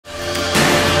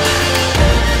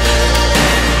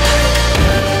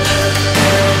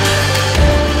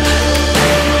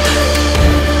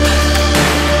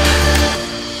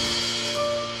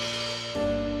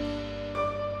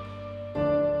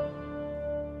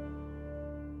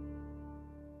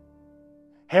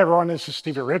Hey everyone, this is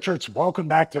Stevie Richards. Welcome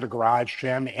back to the Garage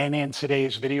Gym. And in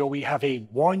today's video, we have a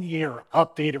 1-year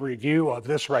updated review of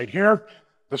this right here,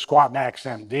 the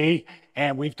Squatmax-MD.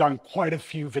 And we've done quite a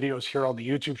few videos here on the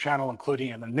YouTube channel,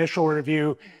 including an initial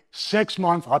review,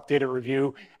 6-month updated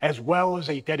review, as well as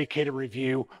a dedicated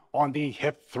review on the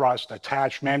hip thrust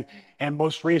attachment. And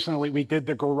most recently, we did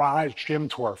the Garage Gym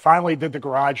Tour. Finally did the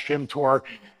Garage Gym Tour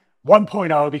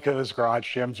 1.0 because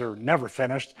garage gyms are never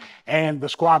finished. And the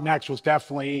Squatmax was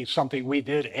definitely something we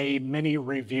did a mini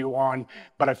review on,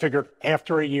 but I figured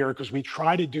after a year, because we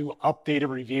try to do updated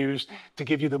reviews to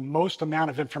give you the most amount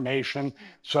of information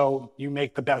so you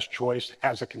make the best choice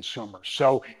as a consumer.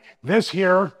 So this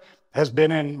here has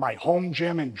been in my home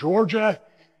gym in Georgia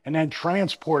and then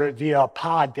transported via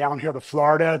pod down here to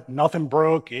Florida. Nothing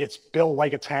broke. It's built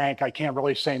like a tank. I can't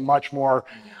really say much more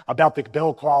about the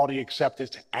build quality except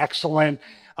it's excellent.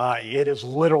 It is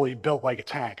literally built like a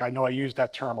tank. I know I use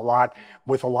that term a lot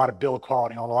with a lot of build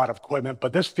quality on a lot of equipment,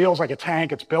 but this feels like a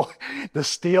tank. It's built, the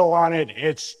steel on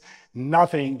it,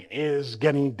 nothing is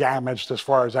getting damaged as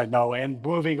far as I know. And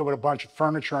moving it with a bunch of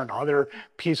furniture and other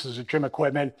pieces of gym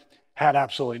equipment, had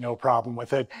absolutely no problem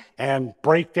with it. And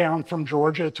breakdown from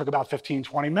Georgia took about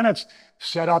 15-20 minutes.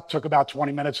 Setup took about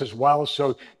 20 minutes as well.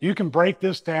 So you can break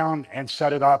this down and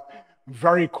set it up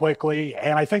very quickly.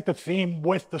 And I think the theme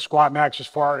with the Squatmax as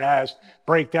far as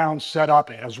breakdown, setup,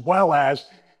 as well as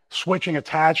switching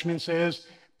attachments is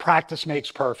practice makes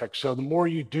perfect. So the more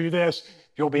you do this,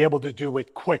 you'll be able to do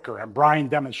it quicker. And Brian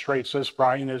demonstrates this.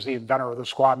 Brian is the inventor of the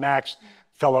Squatmax,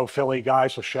 fellow Philly guy.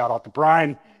 So shout out to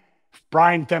Brian.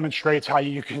 Brian demonstrates how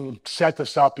you can set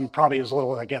this up in probably as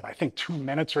little, again, I think 2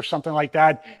 minutes or something like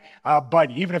that.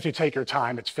 But even if you take your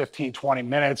time, it's 15-20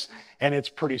 minutes, and it's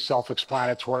pretty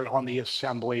self-explanatory on the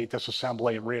assembly,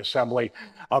 disassembly, and reassembly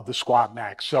of the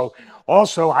Squatmax. So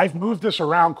also, I've moved this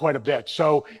around quite a bit.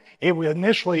 So it was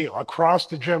initially across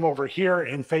the gym over here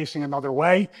and facing another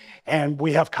way, and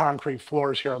we have concrete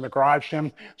floors here in the garage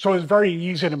gym. So it's very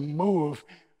easy to move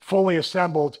fully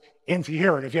assembled into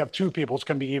here. And if you have 2 people, it's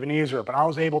going to be even easier. But I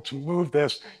was able to move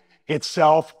this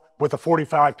itself with a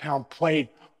 45-pound plate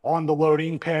on the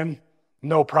loading pin,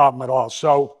 no problem at all.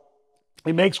 So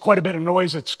it makes quite a bit of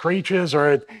noise. It screeches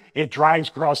or it drags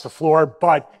across the floor,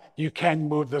 but you can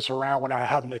move this around without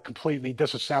having to completely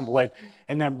disassemble it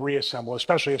and then reassemble,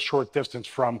 especially a short distance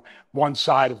from one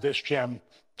side of this gym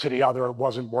to the other. It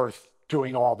wasn't worth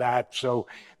doing all that. So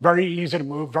very easy to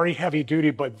move, very heavy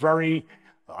duty, but very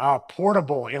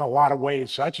portable in a lot of ways.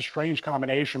 So that's a strange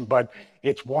combination, but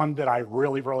it's one that I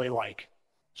really, really like.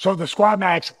 So the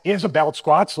Squatmax is a belt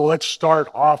squat. So let's start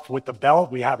off with the belt.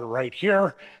 We have it right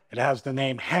here. It has the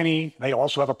name Henny. They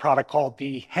also have a product called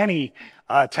the Henny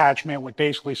attachment, which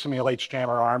basically simulates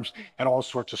jammer arms and all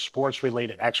sorts of sports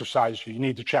related exercises. You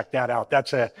need to check that out.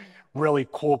 That's a really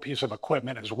cool piece of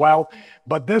equipment as well.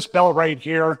 But this belt right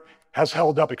here has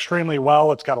held up extremely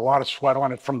well. It's got a lot of sweat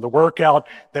on it from the workout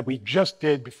that we just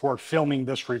did before filming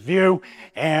this review.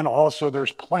 And also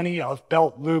there's plenty of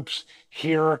belt loops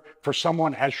here for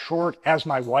someone as short as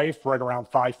my wife, right around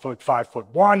 5 foot,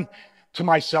 5'1", to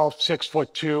myself,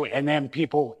 6'2", and then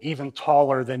people even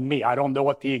taller than me. I don't know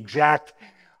what the exact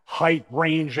height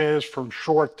range is from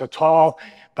short to tall,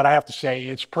 but I have to say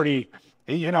it's pretty,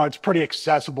 it's pretty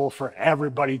accessible for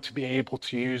everybody to be able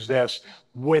to use this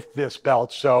with this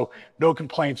belt. So no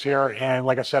complaints here. And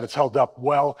like I said, it's held up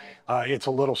well. It's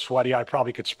a little sweaty. I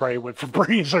probably could spray it with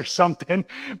Febreze or something,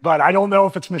 but I don't know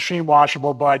if it's machine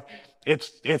washable, but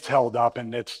it's held up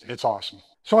and it's awesome.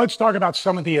 So let's talk about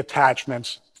some of the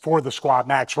attachments for the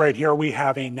Squatmax. Right here, we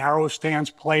have a narrow stance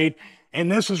plate, and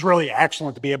this is really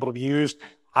excellent to be able to be used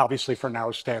obviously for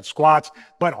narrow stance squats,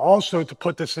 but also to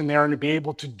put this in there and to be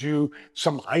able to do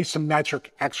some isometric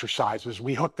exercises.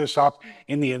 We hooked this up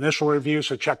in the initial review,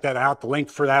 so check that out. The link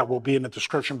for that will be in the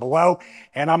description below.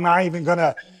 And I'm not even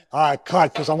gonna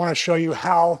cut because I wanna show you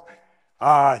how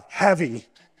heavy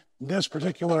this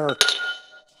particular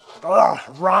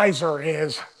riser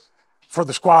is for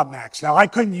the Squatmax. Now I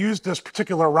couldn't use this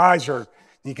particular riser.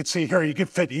 You can see here, you can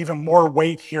fit even more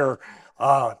weight here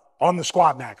on the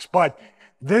Squatmax, but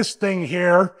this thing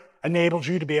here enables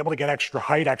you to be able to get extra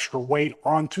height, extra weight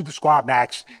onto the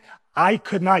Squatmax. I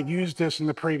could not use this in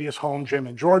the previous home gym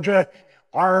in Georgia.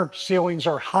 Our ceilings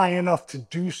are high enough to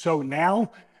do so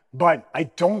now, but I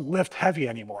don't lift heavy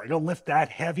anymore. I don't lift that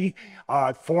heavy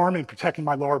form and protecting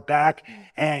my lower back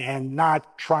and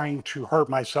not trying to hurt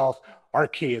myself are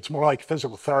key. It's more like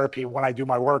physical therapy when I do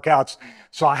my workouts.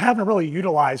 So I haven't really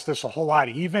utilized this a whole lot,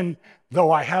 even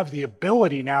though I have the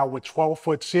ability now with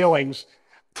 12-foot ceilings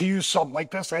to use something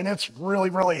like this, and it's really,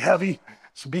 really heavy.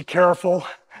 So be careful.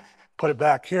 Put it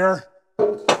back here.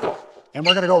 And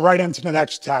we're going to go right into the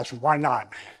next attachment. Why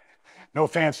not? No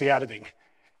fancy editing.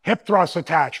 Hip thrust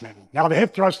attachment. Now the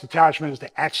hip thrust attachment is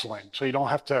the excellent, so you don't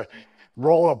have to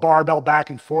roll a barbell back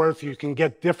and forth. You can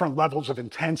get different levels of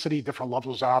intensity, different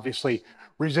levels, obviously,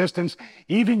 resistance,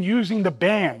 even using the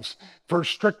bands for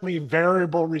strictly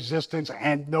variable resistance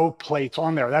and no plates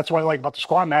on there. That's what I like about the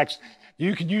Squatmax.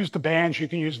 You can use the bands, you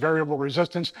can use variable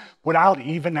resistance without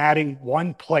even adding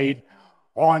one plate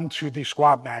onto the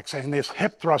Squatmax. And this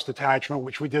hip thrust attachment,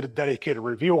 which we did a dedicated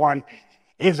review on,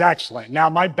 is excellent. Now,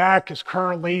 my back is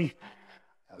currently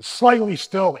slightly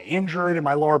still injured in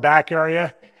my lower back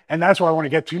area, and that's what I want to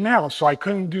get to now. So I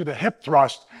couldn't do the hip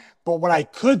thrust, but what I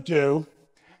could do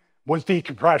was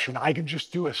decompression. I could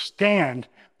just do a stand,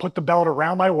 put the belt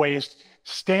around my waist,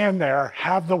 stand there,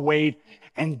 have the weight,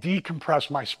 and decompress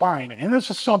my spine. And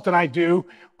this is something I do,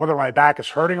 whether my back is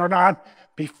hurting or not,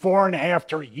 before and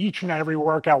after each and every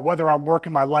workout, whether I'm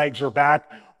working my legs or back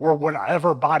or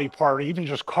whatever body part, even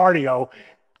just cardio.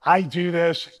 I do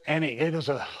this, and it is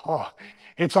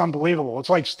it's unbelievable. It's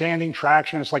like standing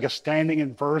traction. It's like a standing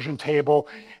inversion table.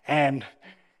 And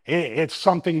it's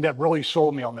something that really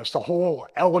sold me on this. The whole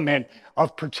element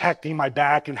of protecting my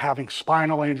back and having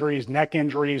spinal injuries, neck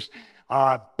injuries,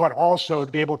 but also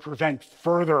to be able to prevent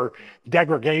further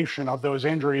degradation of those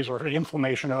injuries or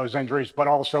inflammation of those injuries, but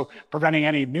also preventing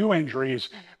any new injuries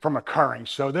from occurring.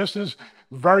 So this is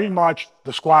very much,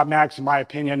 the Squatmax, in my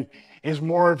opinion, is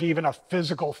more of even a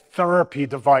physical therapy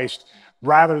device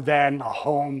rather than a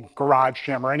home garage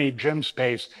gym or any gym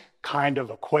space kind of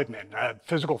equipment.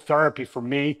 Physical therapy for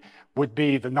me would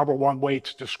be the #1 way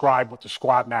to describe what the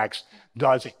Squatmax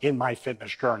does in my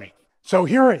fitness journey. So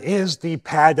here is the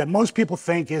pad that most people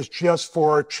think is just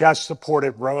for chest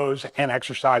supported rows and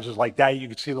exercises like that. You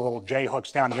can see the little J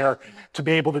hooks down here to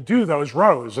be able to do those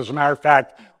rows. As a matter of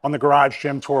fact, on the Garage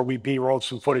Gym Tour, we B-rolled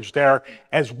some footage there,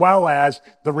 as well as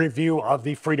the review of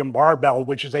the Freedom Barbell,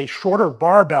 which is a shorter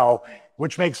barbell,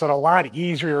 which makes it a lot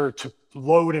easier to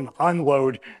load and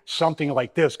unload something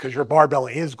like this, because your barbell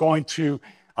is going to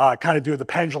kind of do the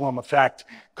pendulum effect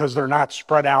because they're not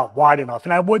spread out wide enough.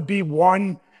 And that would be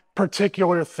one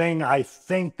particular thing I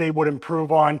think they would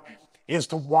improve on, is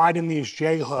to widen these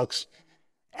J hooks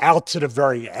out to the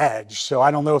very edge. So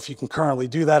I don't know if you can currently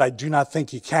do that. I do not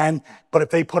think you can, but if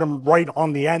they put them right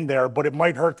on the end there, but it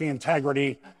might hurt the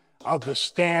integrity of the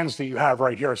stands that you have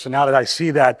right here. So now that I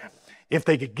see that, if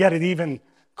they could get it even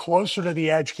closer to the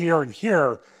edge here and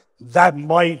here, that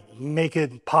might make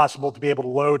it possible to be able to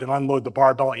load and unload the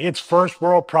barbell. It's first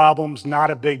world problems,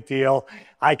 not a big deal.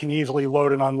 I can easily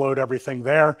load and unload everything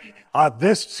there.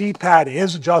 This seat pad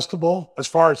is adjustable as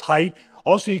far as height.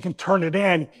 Also, you can turn it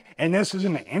in, and this is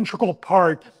an integral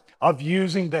part of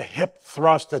using the hip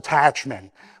thrust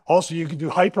attachment. Also, you can do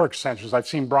hyperextensions. I've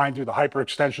seen Brian do the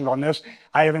hyperextensions on this.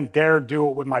 I haven't dared do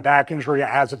it with my back injury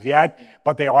as of yet,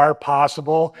 but they are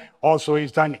possible. Also,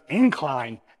 he's done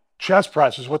incline chest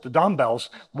presses with the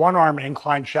dumbbells, one arm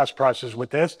incline chest presses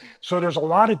with this. So there's a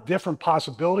lot of different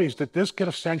possibilities that this could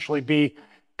essentially be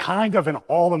kind of an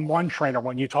all-in-one trainer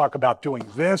when you talk about doing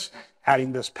this,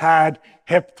 adding this pad,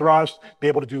 hip thrust, be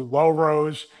able to do low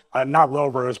rows, not low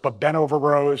rows, but bent over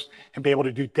rows, and be able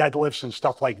to do deadlifts and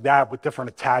stuff like that with different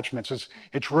attachments.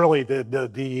 It's really,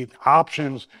 the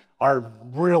options are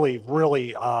really,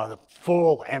 really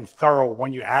full and thorough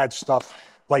when you add stuff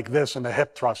like this and the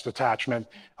hip thrust attachment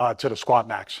to the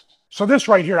Squatmax. So this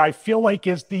right here, I feel like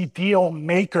is the deal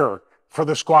maker for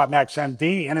the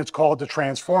Squatmax-MD, and it's called the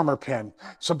transformer pin.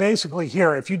 So basically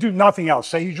here, if you do nothing else,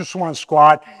 say you just want to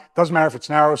squat, doesn't matter if it's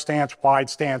narrow stance, wide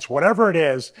stance, whatever it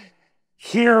is,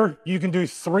 here you can do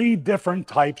 3 different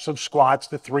types of squats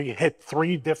to hit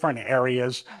 3 different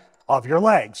areas of your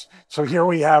legs. So here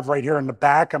we have right here in the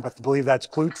back, I believe that's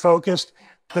glute focused,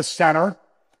 the center,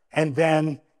 and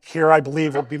then here I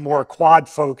believe will be more quad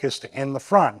focused in the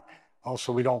front.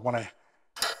 Also, we don't want to,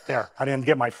 there, I didn't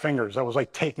get my fingers. That was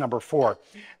like take number 4.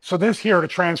 So this here, the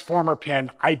transformer pin,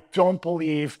 I don't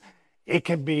believe it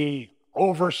can be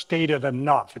overstated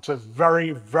enough. It's a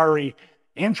very, very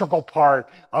integral part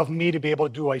of me to be able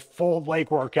to do a full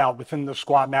leg workout within the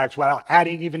Squatmax without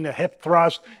adding even the hip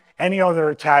thrust, any other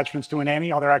attachments, doing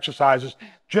any other exercises,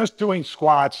 just doing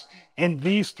squats in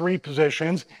these 3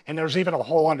 positions. And there's even a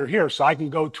hole under here, so I can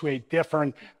go to a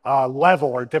different level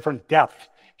or different depth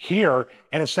here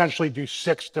and essentially do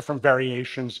 6 different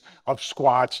variations of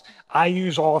squats. I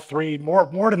use all 3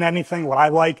 more than anything. What I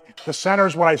like, the center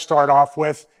is what I start off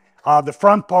with. The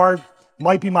front part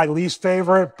might be my least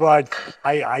favorite, but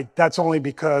that's only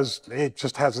because it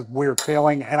just has a weird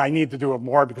feeling and I need to do it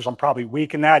more because I'm probably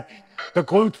weak in that. The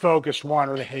glute focused one,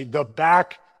 or the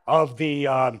back of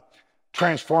the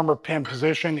transformer pin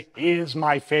position is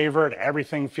my favorite.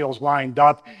 Everything feels lined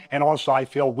up. And also I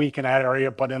feel weak in that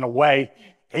area, but in a way,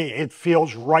 it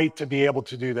feels right to be able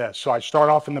to do this. So I start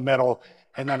off in the middle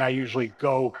and then I usually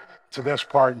go to this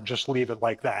part and just leave it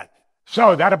like that.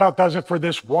 So that about does it for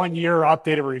this 1 year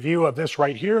updated review of this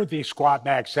right here, the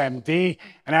Squatmax-MD.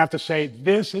 And I have to say,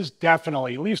 this is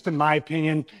definitely, at least in my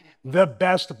opinion, the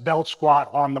best belt squat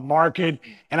on the market.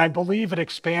 And I believe it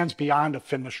expands beyond a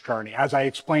fitness journey. As I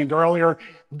explained earlier,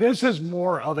 this is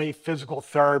more of a physical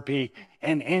therapy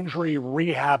and injury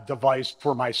rehab device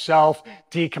for myself.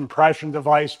 Decompression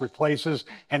device, replaces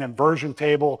an inversion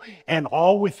table, and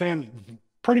all within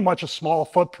pretty much a small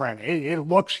footprint. It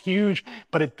looks huge,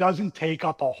 but it doesn't take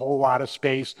up a whole lot of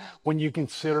space when you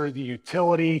consider the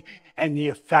utility and the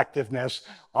effectiveness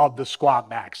of the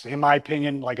Squatmax. In my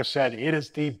opinion, like I said, it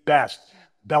is the best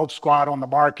belt squat on the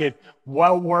market,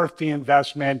 well worth the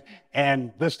investment.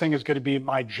 And this thing is going to be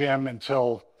my gym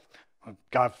until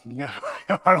God,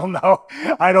 I don't know.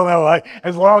 I don't know.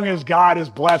 As long as God has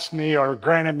blessed me or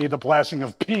granted me the blessing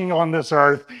of being on this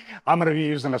earth, I'm going to be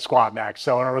using a Squatmax.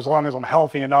 So as long as I'm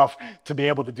healthy enough to be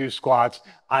able to do squats,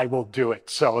 I will do it.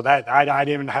 So that I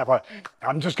didn't have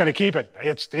I'm just going to keep it.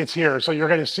 It's here. So you're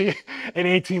going to see an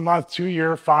 18-month,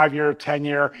 2-year, 5-year,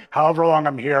 10-year, however long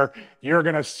I'm here, you're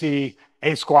going to see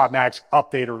a Squatmax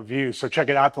updated review. So check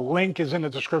it out. The link is in the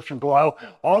description below.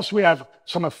 Also, we have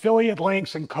some affiliate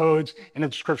links and codes in the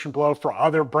description below for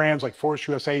other brands like Force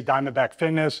USA, Diamondback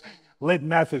Fitness, Lid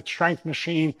Method, Strength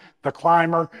Machine, The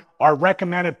Climber. Our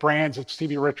recommended brands at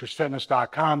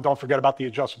StevieRichardsFitness.com. Don't forget about the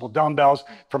adjustable dumbbells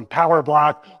from Power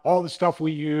Block, all the stuff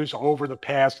we use over the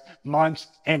past months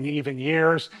and even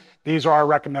years. These are our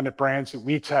recommended brands that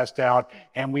we test out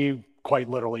and we quite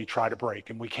literally try to break,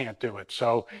 and we can't do it.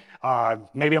 So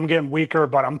maybe I'm getting weaker,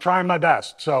 but I'm trying my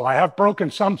best. So I have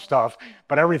broken some stuff,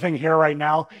 but everything here right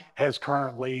now has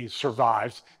currently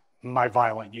survived my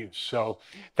violent use. So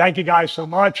thank you guys so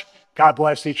much. God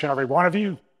bless each and every one of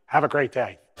you. Have a great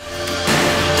day.